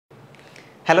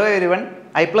Hello everyone,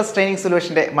 iPlus training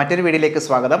solution മറ്റൊരു വീഡിയോയിലേക്ക്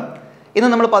സ്വാഗതം. ഇന്ന്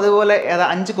നമ്മൾ പതിവുപോലെ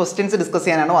 5 ക്വസ്റ്റ്യൻസ് ഡിസ്കസ്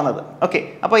ചെയ്യാനാണ് വന്നത്. ഓക്കേ.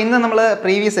 അപ്പോൾ ഇന്ന് നമ്മൾ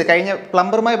പ്രീവിയസ് കഴിഞ്ഞ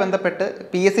പ്ലംബറുമായി ബന്ധപ്പെട്ട്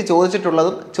PSC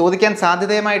ചോദിച്ചിട്ടുള്ളതും ചോദിക്കാൻ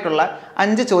സാധ്യതയുമായിട്ടുള്ള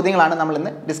 5 ചോദ്യങ്ങളാണ് നമ്മൾ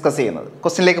ഇന്ന് ഡിസ്കസ് ചെയ്യുന്നത്.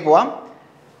 ക്വസ്റ്റ്യനിലേക്ക് പോവാം.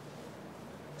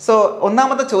 സോ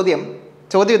ഒന്നാമത്തെ ചോദ്യം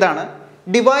ഇതാണ്.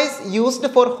 Device used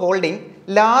for holding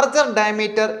larger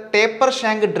diameter taper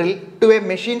shank drill to a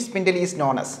machine spindle is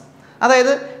known as.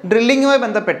 അതായത് ഡ്രില്ലിങ്ങുമായി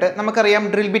ബന്ധപ്പെട്ട് നമുക്കറിയാം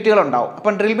ഡ്രിൽ ബിറ്റുകൾ ഉണ്ടാവും.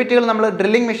 അപ്പം ഡ്രിൽ ബിറ്റുകൾ നമ്മൾ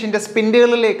ഡ്രില്ലിംഗ് മെഷീൻ്റെ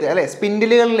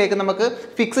സ്പിൻഡിലുകളിലേക്ക് നമുക്ക്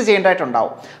ഫിക്സ്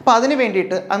ചെയ്യേണ്ടതായിട്ടുണ്ടാവും. അപ്പോൾ അതിന്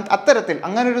വേണ്ടിയിട്ട്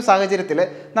അങ്ങനൊരു സാഹചര്യത്തിൽ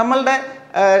നമ്മളുടെ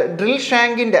ഡ്രിൽ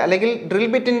ഷാങ്കിൻ്റെ അല്ലെങ്കിൽ ഡ്രിൽ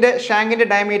ബിറ്റിൻ്റെ ഷാങ്കിൻ്റെ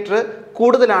ഡയമീറ്റർ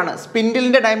കൂടുതലാണ്,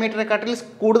 സ്പിൻഡിലിൻ്റെ ഡയമീറ്ററിനെക്കാട്ടിൽ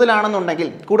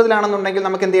കൂടുതലാണെന്നുണ്ടെങ്കിൽ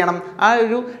നമുക്ക് എന്ത് ചെയ്യണം, ആ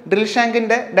ഒരു ഡ്രിൽ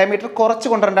ഷാങ്കിൻ്റെ ഡയമീറ്റർ കുറച്ച്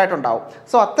കൊണ്ടുവരേണ്ടതായിട്ടുണ്ടാവും.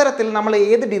 സോ അത്തരത്തിൽ നമ്മൾ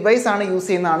ഏത് ഡിവൈസാണ് യൂസ്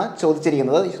ചെയ്യുന്നതാണ്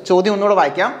ചോദിച്ചിരിക്കുന്നത്. ചോദ്യം ഒന്നുകൂടെ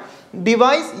വായിക്കാം.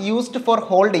 Device used for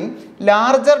holding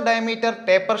larger diameter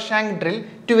taper shank drill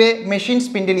to a machine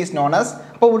spindle is known as.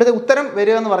 അപ്പോൾ ഇവിടുത്തെ ഉത്തരം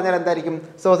വരിക എന്ന് പറഞ്ഞാൽ എന്തായിരിക്കും?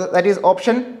 So that is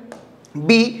option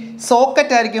B,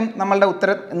 socket ആയിരിക്കും നമ്മളുടെ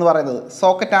ഉത്തരം എന്ന് പറയുന്നത്.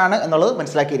 സോക്കറ്റ് ആണ് എന്നുള്ളത്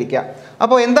മനസ്സിലാക്കിയിരിക്കുക.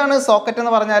 അപ്പോൾ എന്താണ് സോക്കറ്റ്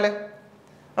എന്ന് പറഞ്ഞാൽ?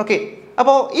 ഓക്കെ,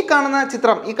 അപ്പോൾ ഈ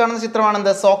കാണുന്ന ചിത്രമാണ്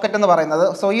എന്ത് സോക്കറ്റ് എന്ന് പറയുന്നത്.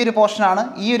 സോ ഈ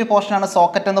ഒരു പോർഷനാണ്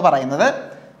സോക്കറ്റ് എന്ന്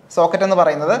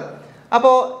പറയുന്നത്.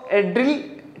 അപ്പോൾ drill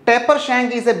taper shank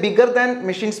is a bigger than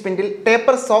machine spindle.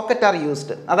 Taper socket are used.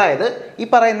 അതായത് ഈ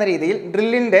പറയുന്ന രീതിയിൽ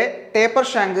ഡ്രില്ലിൻ്റെ ടേപ്പർ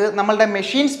ഷാങ്ക് നമ്മളുടെ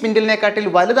മെഷീൻ സ്പിൻഡിലിനെക്കാട്ടിൽ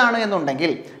വലുതാണ്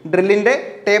എന്നുണ്ടെങ്കിൽ, ഡ്രില്ലിൻ്റെ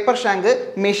ടേപ്പർ ഷാങ്ക്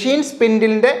മെഷീൻ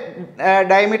സ്പിൻഡിലിൻ്റെ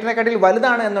ഡയമീറ്ററിനെക്കാട്ടിൽ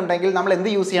വലുതാണ് എന്നുണ്ടെങ്കിൽ നമ്മൾ എന്ത്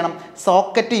യൂസ് ചെയ്യണം?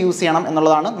 സോക്കറ്റ് യൂസ് ചെയ്യണം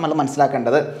എന്നുള്ളതാണ് നമ്മൾ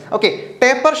മനസ്സിലാക്കേണ്ടത്. Okay,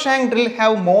 taper shank drill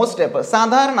have more step.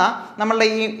 സാധാരണ നമ്മളുടെ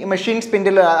ഈ മെഷീൻ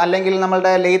സ്പിൻഡിൽ അല്ലെങ്കിൽ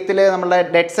നമ്മളുടെ ലെയ്ത്തിൽ, നമ്മളുടെ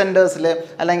ഡെഡ് സെൻറ്റേഴ്സിൽ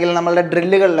അല്ലെങ്കിൽ നമ്മളുടെ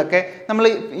ഡ്രില്ലുകളിലൊക്കെ നമ്മൾ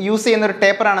യൂസ് ചെയ്യുന്ന ഒരു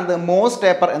ടേപ്പറാണ് മോസ്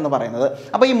ടേപ്പർ എന്ന് പറയുന്നത്.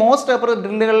 അപ്പോൾ ഈ മോസ് ടേപ്പർ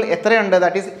ഡ്രില്ലുകൾ എത്രയുണ്ട്?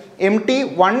 ദാറ്റ് ഈസ്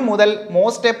MT1 മുതൽ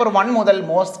മോസ് ടേപ്പർ 1 മുതൽ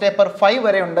മോസ് ടേപ്പർ 5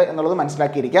 വരെ ഉണ്ട് എന്നുള്ളത്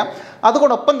മനസ്സിലാക്കിയിരിക്കുക.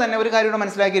 അതുകൊണ്ടൊപ്പം തന്നെ ഒരു കാര്യം കൂടെ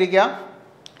മനസ്സിലാക്കിയിരിക്കുക.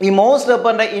 ഈ മോസ്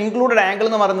ടേപ്പറിൻ്റെ ഇൻക്ലൂഡഡ് ആംഗിൾ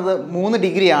എന്ന് പറയുന്നത് 3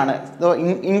 ഡിഗ്രിയാണ്.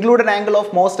 Included angle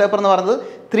of MOS taper എന്ന് പറയുന്നത്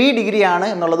 3 ഡിഗ്രിയാണ്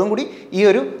എന്നുള്ളതും കൂടി ഈ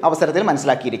ഒരു അവസരത്തിൽ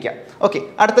മനസ്സിലാക്കിയിരിക്കുക. ഓക്കെ,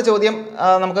 അടുത്ത ചോദ്യം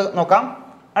നമുക്ക് നോക്കാം.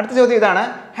 അടുത്ത ചോദ്യം ഇതാണ്.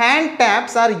 Hand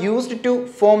taps are used to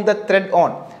form the thread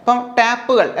on. അപ്പം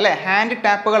ടാപ്പുകൾ അല്ലേ, ഹാൻഡ്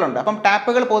ടാപ്പുകളുണ്ട്. അപ്പം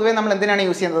ടാപ്പുകൾ പൊതുവേ നമ്മൾ എന്തിനാണ്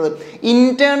യൂസ് ചെയ്യുന്നത്?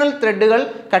 ഇൻറ്റേർണൽ ത്രെഡുകൾ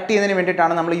കട്ട് ചെയ്യുന്നതിന്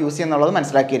വേണ്ടിയിട്ടാണ് നമ്മൾ യൂസ് ചെയ്യുന്നുള്ളത്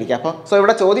മനസ്സിലാക്കിയിരിക്കുക. അപ്പോൾ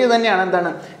ഇവിടെ ചോദ്യം തന്നെയാണ്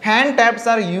എന്താണ്? Hand taps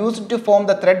are used to form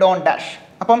the thread on dash.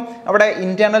 അപ്പം അവിടെ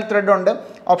ഇൻറ്റേർണൽ ത്രെഡ് ഉണ്ട്,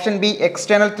 option B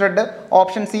external thread,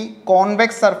 option C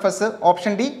convex surface,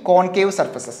 option D concave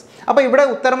surfaces. അപ്പോൾ ഇവിടെ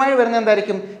ഉത്തരമായി വരുന്നത്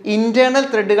എന്തായിരിക്കും? ഇൻറ്റേർണൽ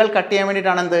ത്രെഡുകൾ കട്ട് ചെയ്യാൻ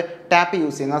വേണ്ടിയിട്ടാണ് എന്ത് ടാപ്പ്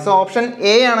യൂസ് ചെയ്യുന്നത്. സോ ഓപ്ഷൻ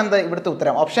എ ആണ് എന്ത് ഇവിടുത്തെ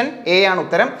ഉത്തരം. ഓപ്ഷൻ എ ആണ്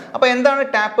ഉത്തരം. അപ്പോൾ എന്താണ്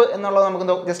ടാപ്പ് എന്നുള്ളത്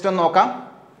നമുക്ക് ജസ്റ്റ് ഒന്ന് നോക്കാം.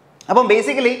 അപ്പം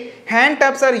basically hand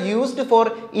taps are used for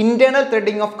internal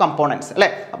threading of components അല്ലേ.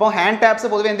 അപ്പോൾ ഹാൻഡ്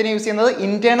ടാപ്സ് പൊതുവെ എന്തിനാണ് യൂസ് ചെയ്യുന്നത്?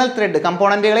 ഇൻറ്റേർണൽ ത്രെഡ്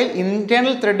കമ്പോണൻറ്റുകളിൽ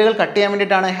ഇൻറ്റേർണൽ ത്രെഡുകൾ കട്ട് ചെയ്യാൻ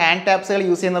വേണ്ടിയിട്ടാണ് ഹാൻഡ് ടാപ്സുകൾ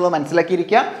യൂസ് ചെയ്യുന്നത്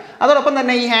മനസ്സിലാക്കിയിരിക്കുക. അതോടൊപ്പം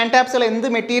തന്നെ ഈ ഹാൻഡ് ടാപ്സുകൾ എന്ത്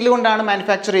മെറ്റീരിയൽ കൊണ്ടാണ്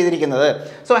മാനുഫാക്ചർ ചെയ്തിരിക്കുന്നത്?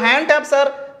 So hand taps are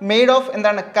made of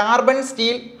എന്താണ്? Carbon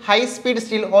steel, high speed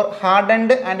steel or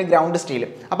hardened and ground steel.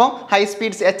 അപ്പം ഹൈ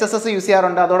സ്പീഡ് HSS യൂസ്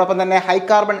ചെയ്യാറുണ്ട്. അതോടൊപ്പം തന്നെ high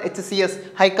carbon HCS,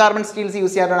 high carbon Steels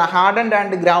use ചെയ്യാറുണ്ട്. Hardened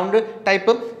and ground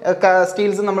type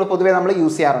Steels നമ്മൾ പൊതുവേ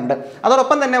use ചെയ്യാറുണ്ട്.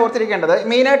 അതോടൊപ്പം തന്നെ ഓർത്തിരിക്കേണ്ടത്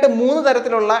മെയിനായിട്ട് 3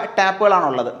 തരത്തിലുള്ള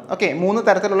ടാപ്പുകളാണുള്ളത്. ഓക്കെ, 3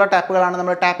 തരത്തിലുള്ള ടാപ്പുകളാണ്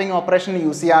നമ്മൾ ടാപ്പിംഗ് ഓപ്പറേഷന്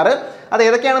യൂസ് ചെയ്യാറ്. അത്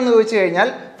ഏതൊക്കെയാണെന്ന് ചോദിച്ചു കഴിഞ്ഞാൽ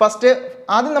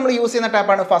ആദ്യം നമ്മൾ യൂസ് ചെയ്യുന്ന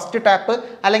ടാപ്പാണ് ഫസ്റ്റ് ടാപ്പ്,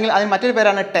 അല്ലെങ്കിൽ അതിന് മറ്റൊരു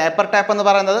പേരാണ് ടേപ്പർ ടാപ്പ് എന്ന്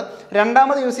പറയുന്നത്.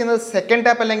 രണ്ടാമത് യൂസ് ചെയ്യുന്നത് സെക്കൻഡ്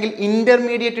ടാപ്പ് അല്ലെങ്കിൽ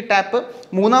ഇൻ്റർമീഡിയറ്റ് ടാപ്പ്.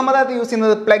 മൂന്നാമതായിട്ട് യൂസ്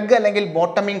ചെയ്യുന്നത് പ്ലഗ് അല്ലെങ്കിൽ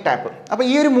ബോട്ടമിംഗ് ടാപ്പ്. അപ്പോൾ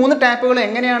ഈ ഒരു 3 ടാപ്പുകൾ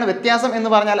എങ്ങനെയാണ് വ്യത്യാസം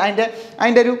എന്ന് പറഞ്ഞാൽ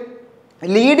അതിൻ്റെ ഒരു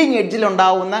ലീഡിങ്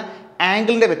എഡ്ജിലുണ്ടാവുന്ന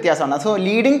ആംഗിളിൻ്റെ വ്യത്യാസമാണ്. സോ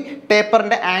ലീഡിങ്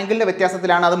ടേപ്പറിൻ്റെ ആംഗിളിൻ്റെ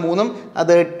വ്യത്യാസത്തിലാണ് അത് 3ഉം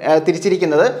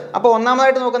തിരിച്ചിരിക്കുന്നത്. അപ്പോൾ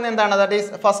ഒന്നാമതായിട്ട് നോക്കുന്നത് എന്താണ്? ദാറ്റ് ഈസ്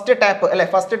ഫസ്റ്റ് ടാപ്പ് അല്ലേ.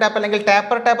 ഫസ്റ്റ് ടാപ്പ് അല്ലെങ്കിൽ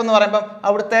ടേപ്പർ ടാപ്പ് എന്ന് പറയുമ്പോൾ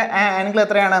അവിടുത്തെ ആംഗിൾ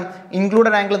എത്രയാണ്?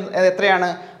 ഇൻക്ലൂഡഡ് ആംഗിൾ എത്രയാണ്?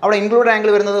 അവിടെ ഇൻക്ലൂഡഡ്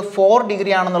ആംഗിൾ വരുന്നത് 4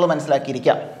 ഡിഗ്രി ആണെന്നുള്ളത്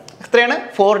മനസ്സിലാക്കിയിരിക്കുക. എത്രയാണ്?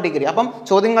 4 ഡിഗ്രി. അപ്പം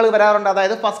ചോദ്യങ്ങൾ വരാറുണ്ട്.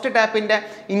 അതായത് ഫസ്റ്റ് ടാപ്പിൻ്റെ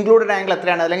ഇൻക്ലൂഡഡ് ആംഗിൾ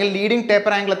എത്രയാണ്, അല്ലെങ്കിൽ ലീഡിങ്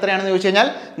ടേപ്പർ ആംഗിൾ എത്രയാണെന്ന് ചോദിച്ചു കഴിഞ്ഞാൽ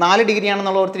 4 ഡിഗ്രി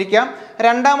ആണെന്നുള്ളത് ഓർത്തിരിക്കുക.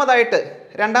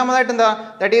 രണ്ടാമതായിട്ട് എന്താ?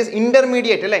 ദാറ്റ് ഈസ്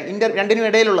ഇൻ്റർമീഡിയറ്റ് അല്ലേ. രണ്ടിനും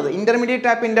ഇടയിലുള്ളത് ഇൻ്റർമീഡിയറ്റ്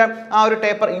ടാപ്പിൻ്റെ ആ ഒരു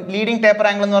ലീഡിങ് ടേപ്പർ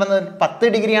ആംഗിൾ എന്ന് പറയുന്നത്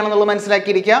 10 ഡിഗ്രി ആണെന്നുള്ളത്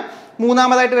മനസ്സിലാക്കിയിരിക്കുക.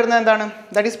 മൂന്നാമതായിട്ട് വരുന്നത് എന്താണ്?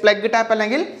 ദാറ്റ് ഈസ് പ്ലഗ് ടാപ്പ്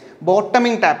അല്ലെങ്കിൽ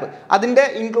ബോട്ടമിംഗ് ടാപ്പ്. അതിൻ്റെ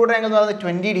ഇൻക്ലൂഡഡ് ആംഗിൾ എന്ന് പറയുന്നത്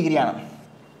 20 ഡിഗ്രിയാണ്.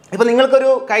 ഇപ്പോൾ നിങ്ങൾക്കൊരു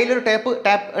കയ്യിലൊരു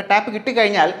ടാപ്പ്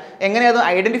കിട്ടിക്കഴിഞ്ഞാൽ എങ്ങനെ അത്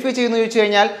ഐഡൻറ്റിഫൈ ചെയ്യുന്നു ചോദിച്ചു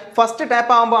കഴിഞ്ഞാൽ, ഫസ്റ്റ്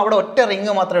ടാപ്പ് ആകുമ്പോൾ അവിടെ ഒറ്റ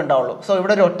റിങ് മാത്രമേ ഉണ്ടാവുള്ളൂ. സോ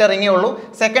ഇവിടെ ഒരു ഒറ്റ റിങ്ങേ ഉള്ളൂ.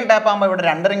 സെക്കൻഡ് ടാപ്പ് ആകുമ്പോൾ ഇവിടെ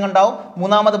 2 റിങ് ഉണ്ടാവും.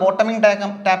 മൂന്നാമത് ബോട്ടമിംഗ്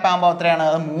ടാപ്പ് ആകുമ്പോൾ എത്രയാണ്?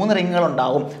 3 റിങ്ങുകൾ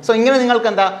ഉണ്ടാവും. സോ ഇങ്ങനെ നിങ്ങൾക്ക്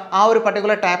എന്താ ആ ഒരു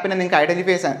പർട്ടിക്കുലർ ടാപ്പിനെ നിങ്ങൾക്ക്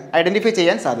ഐഡൻറ്റിഫൈ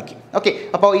ചെയ്യാൻ സാധിക്കും. ഓക്കെ,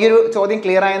 അപ്പോൾ ഈ ഒരു ചോദ്യം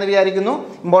ക്ലിയർ ആയെന്ന് വിചാരിക്കുന്നു.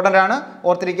 ഇമ്പോർട്ടൻ്റ് ആണ്,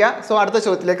 ഓർത്തിരിക്കുക. സോ അടുത്ത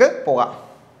ചോദ്യത്തിലേക്ക് പോകാം.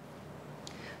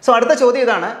 സോ അടുത്ത ചോദ്യം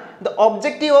ഇതാണ്, the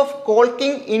objective of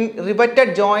caulking in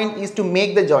riveted joint is to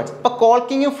make the joints. അപ്പോൾ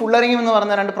കോൾക്കിങ്ങും ഫുള്ളറിങ്ങും എന്ന്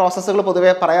പറയുന്ന രണ്ട് പ്രോസസ്സുകൾ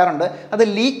പൊതുവേ പറയാറുണ്ട്. അത്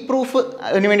ലീക്ക്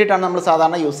പ്രൂഫിന് വേണ്ടിയിട്ടാണ് നമ്മൾ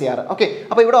സാധാരണ യൂസ് ചെയ്യാറ്. ഓക്കെ,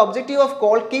 അപ്പോൾ ഇവിടെ objective of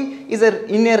caulking is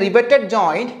in A riveted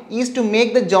joint is to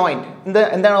make the joint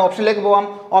എന്താണ്? ഓപ്ഷനിലേക്ക് പോവാം.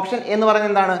 ഓപ്ഷൻ എന്ന്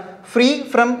പറയുന്നത് എന്താണ്? Free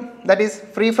from, that is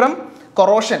free from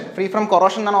corrosion. Free from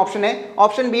corrosion എന്നാണ് ഓപ്ഷൻ എ.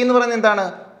 ഓപ്ഷൻ ബി എന്ന് പറയുന്നത് എന്താണ്?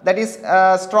 That is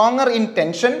stronger in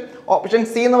tension. Option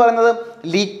C എന്ന് പറയുന്നത്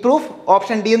ലീക്ക് പ്രൂഫ്.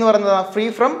 ഓപ്ഷൻ ഡി എന്ന് പറയുന്നത് ഫ്രീ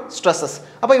ഫ്രം സ്ട്രെസ്സസ്.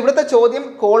 അപ്പോൾ ഇവിടുത്തെ ചോദ്യം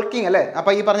കോൾക്കിംഗ് അല്ലേ?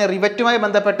 അപ്പോൾ ഈ പറഞ്ഞ റിവറ്റുമായി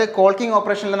ബന്ധപ്പെട്ട് കോൾക്കിംഗ്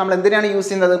ഓപ്പറേഷനിൽ നമ്മൾ എന്തിനാണ് യൂസ്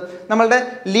ചെയ്യുന്നത്? നമ്മളുടെ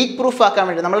ലീക്ക് പ്രൂഫ് ആക്കാൻ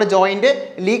വേണ്ടി, നമ്മുടെ ജോയിന്റ്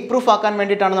ലീക്ക് പ്രൂഫ് ആക്കാൻ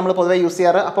വേണ്ടിയിട്ടാണ് നമ്മൾ പൊതുവെ യൂസ്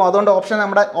ചെയ്യാറ്. അപ്പോൾ അതുകൊണ്ട്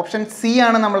നമ്മുടെ ഓപ്ഷൻ സി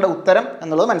ആണ് നമ്മളുടെ ഉത്തരം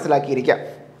എന്നുള്ളത് മനസ്സിലാക്കിയിരിക്കുക.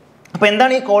 അപ്പോൾ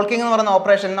എന്താണ് ഈ കോൾക്കിംഗ് എന്ന് പറയുന്ന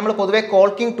ഓപ്പറേഷൻ? നമ്മൾ പൊതുവേ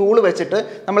കോൾക്കിംഗ് ടൂൾ വെച്ചിട്ട്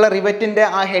നമ്മളെ റിവറ്റിൻ്റെ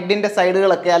ആ ഹെഡിൻ്റെ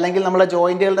സൈഡുകളൊക്കെ അല്ലെങ്കിൽ നമ്മളെ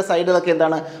ജോയിൻറ്റുകളുടെ സൈഡുകളൊക്കെ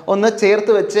എന്താണ് ഒന്ന്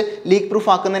ചേർത്ത് വെച്ച് ലീക്ക് പ്രൂഫ്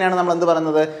ആക്കുന്നതിനാണ് നമ്മൾ എന്ത്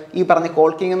പറയുന്നത്? ഈ പറഞ്ഞ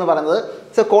കോൾക്കിംഗ് എന്ന് പറയുന്നത്.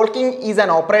 So caulking is an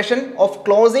operation of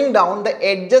closing down the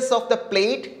edges of the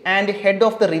plate and head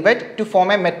of the rivet to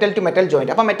form A metal to metal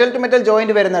joint. അപ്പോൾ മെറ്റൽ ടു മെറ്റൽ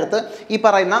ജോയിൻറ്റ് വരുന്നിടത്ത് ഈ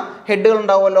പറയുന്ന ഹെഡുകൾ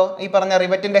ഉണ്ടാവുമല്ലോ, ഈ പറഞ്ഞ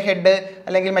റിവറ്റിൻ്റെ ഹെഡ്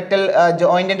അല്ലെങ്കിൽ മെറ്റൽ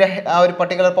ജോയിൻറ്റിൻ്റെ ആ ഒരു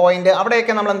പർട്ടിക്കുലർ പോയിന്റ്,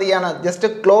 അവിടെയൊക്കെ നമ്മൾ എന്ത് ചെയ്യാണ്? ജസ്റ്റ്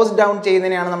ക്ലോസ് ഡൗൺ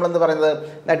ചെയ്യുന്നതിനെയാണ് നമ്മൾ എന്ത് പറയുന്നത്?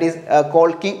 ദാറ്റ് ഈസ്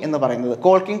കോൾക്കിംഗ് എന്ന് പറയുന്നത്,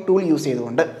 കോൾക്കിംഗ് ടൂൾ യൂസ്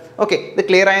ചെയ്തുകൊണ്ട്. ഓക്കെ, ഇത്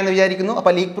ക്ലിയർ ആയെന്ന് വിചാരിക്കുന്നു.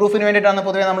 അപ്പോൾ ലീക്ക് പ്രൂഫിന് വേണ്ടിയിട്ടാണ്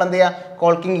പൊതുവേ നമ്മൾ എന്ത് ചെയ്യുക?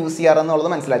 Caulking use ചെയ്യാറെന്നുള്ളത്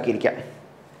മനസ്സിലാക്കിയിരിക്കുക.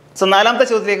 സോ നാലാമത്തെ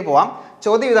ചോദ്യത്തിലേക്ക് പോവാം.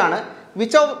 ചോദ്യം ഇതാണ്,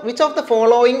 which of the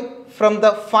following from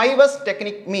the 5S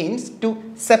technique means to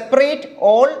separate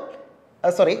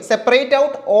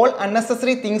out all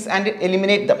unnecessary things and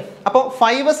eliminate them. അപ്പോൾ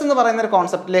 5S എന്ന് പറയുന്ന ഒരു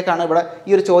കോൺസെപ്റ്റിലേക്കാണ് ഇവിടെ ഈ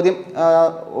ഒരു ചോദ്യം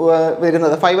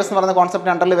വരുന്നത്. 5S എന്ന് പറയുന്ന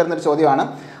കോൺസെപ്റ്റ് അണ്ടറിൽ വരുന്നൊരു ചോദ്യമാണ്.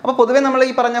 അപ്പോൾ പൊതുവേ നമ്മൾ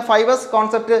ഈ പറഞ്ഞ 5S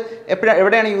കോൺസെപ്റ്റ്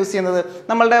എവിടെയാണ് യൂസ് ചെയ്യുന്നത്?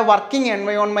 നമ്മളുടെ വർക്കിംഗ്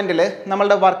എൻവയോൺമെൻറ്റിൽ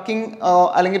നമ്മളുടെ വർക്കിംഗ്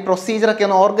അല്ലെങ്കിൽ പ്രൊസീജിയറൊക്കെ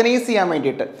ഒന്ന് ഓർഗനൈസ് ചെയ്യാൻ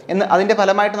വേണ്ടിയിട്ട് അതിൻ്റെ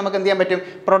ഫലമായിട്ട് നമുക്ക് എന്ത് ചെയ്യാൻ പറ്റും?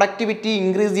 പ്രൊഡക്ടിവിറ്റി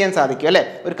ഇൻക്രീസ് ചെയ്യാൻ സാധിക്കും അല്ലേ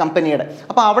ഒരു കമ്പനിയുടെ.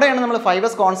 അപ്പോൾ അവിടെയാണ് നമ്മൾ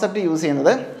 5S കോൺസെപ്റ്റ് യൂസ്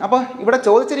ചെയ്യുന്നത്. അപ്പോൾ ഇവിടെ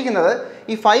ചോദിച്ചിരിക്കുന്നത്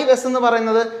ഈ 5S എന്ന്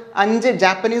പറയുന്നത് 5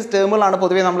 ജാപ്പനീസ് ടേമുകളാണ്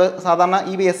പൊതുവേ നമ്മൾ സാധാരണ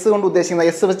ഈ എസ് കൊണ്ട് ഉദ്ദേശിക്കുന്നത്.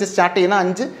 എസ് വെച്ച് സ്റ്റാർട്ട് ചെയ്യുന്ന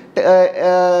 5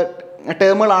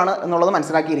 ടേമുകളാണ് എന്നുള്ളത്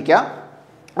മനസ്സിലാക്കിയിരിക്കുക.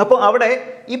 അപ്പോൾ അവിടെ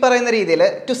ഈ പറയുന്ന രീതിയിൽ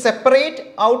to separate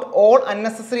out all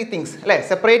unnecessary things അല്ലേ,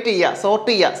 സെപ്പറേറ്റ് ചെയ്യുക, സോർട്ട്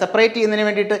ചെയ്യുക. സെപ്പറേറ്റ് ചെയ്യുന്നതിന്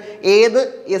വേണ്ടിയിട്ട് ഏത്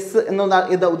എസ് എന്നാണ്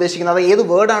ഇത് ഉദ്ദേശിക്കുന്നത്, അത് ഏത്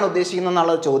വേർഡാണ് ഉദ്ദേശിക്കുന്നത്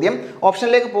എന്നുള്ള ചോദ്യം.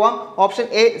 ഓപ്ഷനിലേക്ക് പോവാം. Option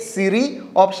A Siri,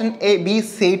 option A B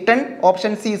സേറ്റൺ,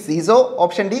 option C seesaw,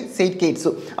 option D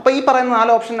സെയ്റ്റ്കേറ്റ്സു. അപ്പോൾ ഈ പറയുന്ന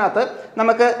 4 ഓപ്ഷനകത്ത്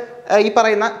നമുക്ക് ഈ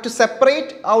പറയുന്ന to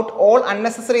separate out all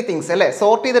unnecessary things അല്ലേ,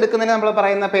 സോർട്ട് ചെയ്തെടുക്കുന്നതിന് നമ്മൾ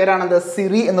പറയുന്ന പേരാണെന്ത്?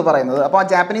 സിറി എന്ന് പറയുന്നത്. അപ്പോൾ ആ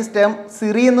ജാപ്പനീസ് ടേം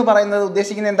സിറി എന്ന് പറയുന്നത്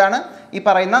ഉദ്ദേശിക്കുന്നത് എന്താണ്? ഈ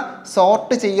പറയുന്ന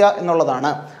സോർട്ട് ചെയ്യുക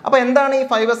എന്നുള്ളതാണ്. അപ്പോൾ എന്താണ് ഈ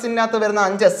 5Sനകത്ത് വരുന്ന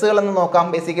 5 എസ്സുകൾ എന്ന്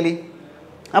നോക്കാം ബേസിക്കലി.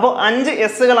 അപ്പോൾ 5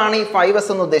 എസ്സുകളാണ് ഈ 5S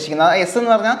എന്ന് ഉദ്ദേശിക്കുന്നത്. എസ്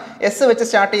എന്ന് പറഞ്ഞാൽ എസ് വെച്ച്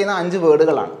സ്റ്റാർട്ട് ചെയ്യുന്ന 5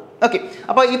 വേർഡുകളാണ്. ഓക്കെ,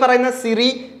 അപ്പോൾ ഈ പറയുന്ന സിറി,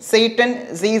 സെയ്റ്റൻ,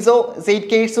 സീസോ,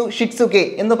 സെയ്റ്റ്കേറ്റ്സു, ഷിറ്റ്സുകെ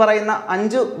എന്ന് പറയുന്ന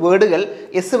 5 വേർഡുകൾ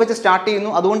എസ് വെച്ച് സ്റ്റാർട്ട്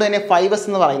ചെയ്യുന്നു. അതുകൊണ്ട് തന്നെ 5S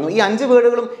എന്ന് പറയുന്നു. ഈ 5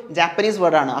 വേർഡുകളും ജാപ്പനീസ്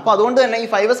വേർഡാണ്. അപ്പോൾ അതുകൊണ്ട് തന്നെ ഈ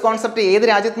 5S കോൺസെപ്റ്റ് ഏത്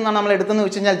രാജ്യത്തു നിന്നാണ് നമ്മൾ എടുത്തതെന്ന്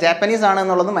വെച്ച് കഴിഞ്ഞാൽ ജാപ്പനീസ് ആണ്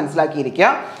എന്നുള്ളത്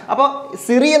മനസ്സിലാക്കിയിരിക്കുക. അപ്പോൾ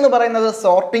സിറി എന്ന് പറയുന്നത്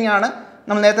സോർട്ടിംഗ് ആണ്.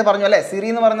 നമ്മൾ നേരത്തെ പറഞ്ഞു അല്ലേ, സിറി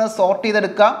എന്ന് പറയുന്നത് സോർട്ട്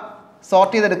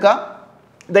ചെയ്തെടുക്കുക.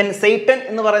 ദെൻ സെയ്റ്റൻ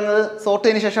എന്ന് പറയുന്നത് സോർട്ട്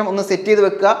ചെയ്തതിന് ശേഷം ഒന്ന് സെറ്റ് ചെയ്ത്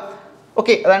വെക്കുക.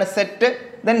 ഓക്കെ, അതാണ് സെറ്റ്.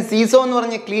 ദെൻ സീസോ എന്ന്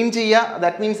പറഞ്ഞ് ക്ലീൻ ചെയ്യുക,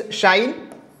 ദാറ്റ് മീൻസ് ഷൈൻ.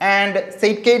 ആൻഡ്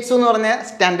സെയ്റ്റ്കേറ്റ്സു എന്ന് പറഞ്ഞാൽ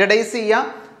സ്റ്റാൻഡർഡൈസ് ചെയ്യുക.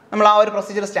 നമ്മൾ ആ ഒരു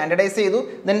പ്രൊസീജിയർ സ്റ്റാൻഡർഡൈസ് ചെയ്തു.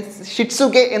 ദെൻ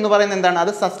ഷിറ്റ്സുകെ എന്ന് പറയുന്നത് എന്താണ്? അത്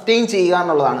സസ്റ്റെയിൻ ചെയ്യുക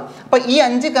എന്നുള്ളതാണ്. അപ്പോൾ ഈ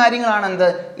 5 കാര്യങ്ങളാണ് എന്ത്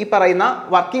ഈ പറയുന്ന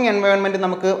വർക്കിംഗ് എൻവയോൺമെൻറ്റ്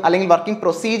നമുക്ക് അല്ലെങ്കിൽ വർക്കിംഗ്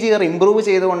പ്രൊസീജിയർ ഇമ്പ്രൂവ്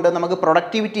ചെയ്തുകൊണ്ട് നമുക്ക്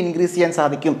പ്രൊഡക്ടിവിറ്റി ഇൻക്രീസ് ചെയ്യാൻ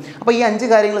സാധിക്കും. അപ്പോൾ ഈ 5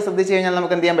 കാര്യങ്ങൾ ശ്രദ്ധിച്ച് കഴിഞ്ഞാൽ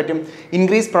നമുക്ക് എന്ത് ചെയ്യാൻ പറ്റും?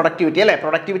 ഇൻക്രീസ് പ്രൊഡക്ടിവിറ്റി അല്ലേ,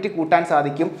 പ്രൊഡക്ടിവിറ്റി കൂട്ടാൻ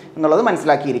സാധിക്കും എന്നുള്ളത്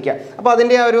മനസ്സിലാക്കിയിരിക്കുക. അപ്പോൾ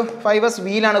അതിൻ്റെ ആ ഒരു 5S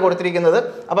വീലാണ് കൊടുത്തിരിക്കുന്നത്.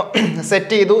 അപ്പോൾ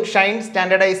സെറ്റ് ചെയ്തു, ഷൈൻ,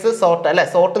 സ്റ്റാൻഡർഡൈസ്, സോർട്ട് അല്ലേ.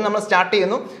 സോർട്ട് നമ്മൾ സ്റ്റാർട്ട്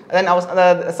ചെയ്യുന്നു, ദെൻ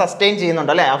സസ്റ്റെയിൻ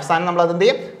ചെയ്യുന്നുണ്ട് അല്ലേ, അവസാനം നമ്മൾ അതെന്ത്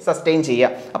ചെയ്യും? സസ്റ്റെയിൻ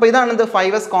ചെയ്യുക. അപ്പോൾ ഇതാണ് എന്ത്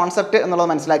 5S കോൺസെപ്റ്റ് എന്നുള്ളത്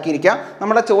മനസ്സിലാക്കിയിരിക്കുക.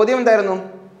 നമ്മുടെ ചോദ്യം എന്തായിരുന്നു?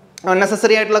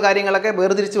 അൺനെസസറി ആയിട്ടുള്ള കാര്യങ്ങളൊക്കെ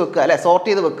വേർതിരിച്ച് വെക്കുക അല്ലേ, സോർട്ട്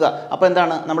ചെയ്ത് വെക്കുക. അപ്പോൾ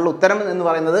എന്താണ് നമ്മളുടെ ഉത്തരം എന്ന്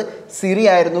പറയുന്നത് സിറി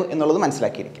ആയിരുന്നു എന്നുള്ളത്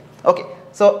മനസ്സിലാക്കിയിരിക്കുക. ഓക്കെ,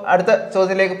 സോ അടുത്ത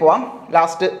ചോദ്യത്തിലേക്ക് പോവാം.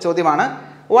 ലാസ്റ്റ് ചോദ്യമാണ്,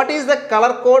 what is the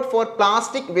colour code four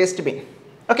plastic waste bin?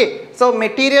 Okay, so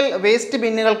material waste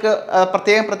ബിന്നുകൾക്ക്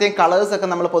പ്രത്യേകം കളേഴ്സൊക്കെ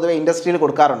നമ്മൾ പൊതുവേ ഇൻഡസ്ട്രിയിൽ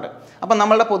കൊടുക്കാറുണ്ട്. അപ്പം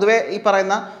നമ്മളുടെ പൊതുവേ ഈ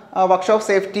പറയുന്ന വർക്ക്ഷോപ്പ്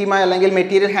സേഫ്റ്റിയുമായി അല്ലെങ്കിൽ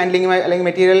മെറ്റീരിയൽ ഹാൻഡ്ലിങ്ങുമായി അല്ലെങ്കിൽ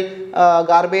മെറ്റീരിയൽ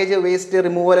ഗാർബേജ് വേസ്റ്റ്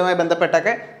റിമൂവലുമായി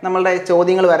ബന്ധപ്പെട്ടൊക്കെ നമ്മളുടെ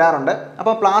ചോദ്യങ്ങൾ വരാറുണ്ട്.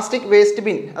 അപ്പോൾ പ്ലാസ്റ്റിക് വേസ്റ്റ്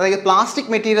ബിൻ, അതായത് പ്ലാസ്റ്റിക്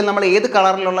മെറ്റീരിയൽ നമ്മൾ ഏത്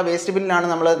കളറിലുള്ള വേസ്റ്റ് ബിന്നിലാണ്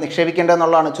നമ്മൾ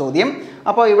നിക്ഷേപിക്കേണ്ടതെന്നുള്ളതാണ് ചോദ്യം.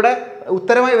 അപ്പോൾ ഇവിടെ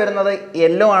ഉത്തരമായി വരുന്നത്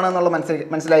യെല്ലോ ആണെന്നുള്ളത്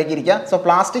മനസ്സിലാക്കിയിരിക്കുക. സോ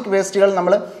പ്ലാസ്റ്റിക് വേസ്റ്റുകൾ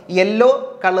നമ്മൾ യെല്ലോ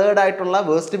കളേർഡ് ആയിട്ടുള്ള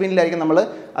വേസ്റ്റ് ബിന്നിലായിരിക്കും നമ്മൾ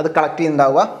അത് കളക്ട്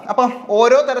ചെയ്യുന്നുണ്ടാവുക. അപ്പോൾ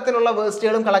ഓരോ തരത്തിലുള്ള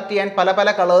വേസ്റ്റുകളും കളക്ട് ചെയ്യാൻ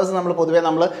പല കളേഴ്സ് നമ്മൾ പൊതുവേ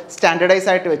നമ്മൾ സ്റ്റാൻഡർഡൈസ്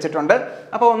ആയിട്ട് വെച്ചിട്ടുണ്ട്.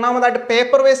 അപ്പോൾ ഒന്നാമതായിട്ട്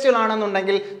പേപ്പർ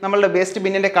വേസ്റ്റുകളാണെന്നുണ്ടെങ്കിൽ നമ്മളുടെ വേസ്റ്റ്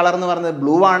ബിന്നിൻ്റെ കളർ എന്ന് പറയുന്നത്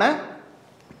ബ്ലൂ ആണ്.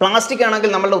 പ്ലാസ്റ്റിക് ആണെങ്കിൽ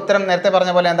നമ്മളുടെ ഉത്തരം നേരത്തെ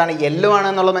പറഞ്ഞ പോലെ എന്താണ് യെല്ലോ ആണ്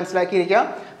എന്നുള്ളത് മനസ്സിലാക്കിയിരിക്കുക.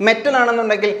 മെറ്റൽ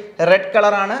ആണെന്നുണ്ടെങ്കിൽ റെഡ്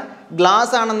കളറാണ്,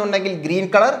 ഗ്ലാസ് ആണെന്നുണ്ടെങ്കിൽ green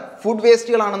colour, food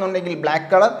വേസ്റ്റുകളാണെന്നുണ്ടെങ്കിൽ black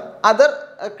colour, other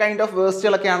kind of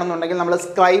വേസ്റ്റുകളൊക്കെ ആണെന്നുണ്ടെങ്കിൽ നമ്മൾ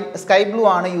സ്കൈ ബ്ലൂ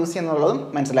ആണ് യൂസ് ചെയ്യുന്നുള്ളതും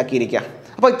മനസ്സിലാക്കിയിരിക്കുക.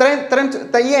 അപ്പോൾ ഇത്രയും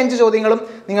ഈ 5 ചോദ്യങ്ങളും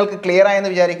നിങ്ങൾക്ക് ക്ലിയർ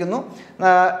ആയെന്ന് വിചാരിക്കുന്നു.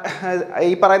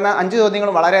 ഈ പറയുന്ന 5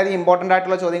 ചോദ്യങ്ങളും വളരെയധികം ഇമ്പോർട്ടൻ്റ്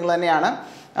ആയിട്ടുള്ള ചോദ്യങ്ങൾ തന്നെയാണ്.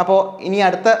 അപ്പോൾ ഇനി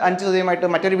അടുത്ത 5 ചോദ്യമായിട്ട്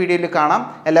മറ്റൊരു വീഡിയോയിൽ കാണാം.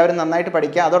 എല്ലാവരും നന്നായിട്ട്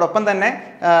പഠിക്കുക. അതോടൊപ്പം തന്നെ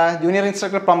ജൂനിയർ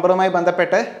ഇൻസ്ട്രക്ടർ പ്ലംബറുമായി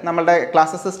ബന്ധപ്പെട്ട് നമ്മളുടെ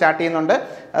ക്ലാസ്സസ്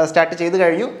സ്റ്റാർട്ട് ചെയ്ത്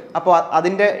കഴിഞ്ഞു. അപ്പോൾ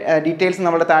അതിൻ്റെ ഡീറ്റെയിൽസ്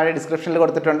നമ്മുടെ താഴെ ഡിസ്ക്രിപ്ഷനിൽ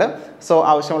കൊടുത്തിട്ടുണ്ട്. സോ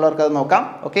ആവശ്യമുള്ളവർക്ക് അത് നോക്കാം.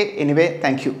 Okay, anyway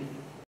thank you.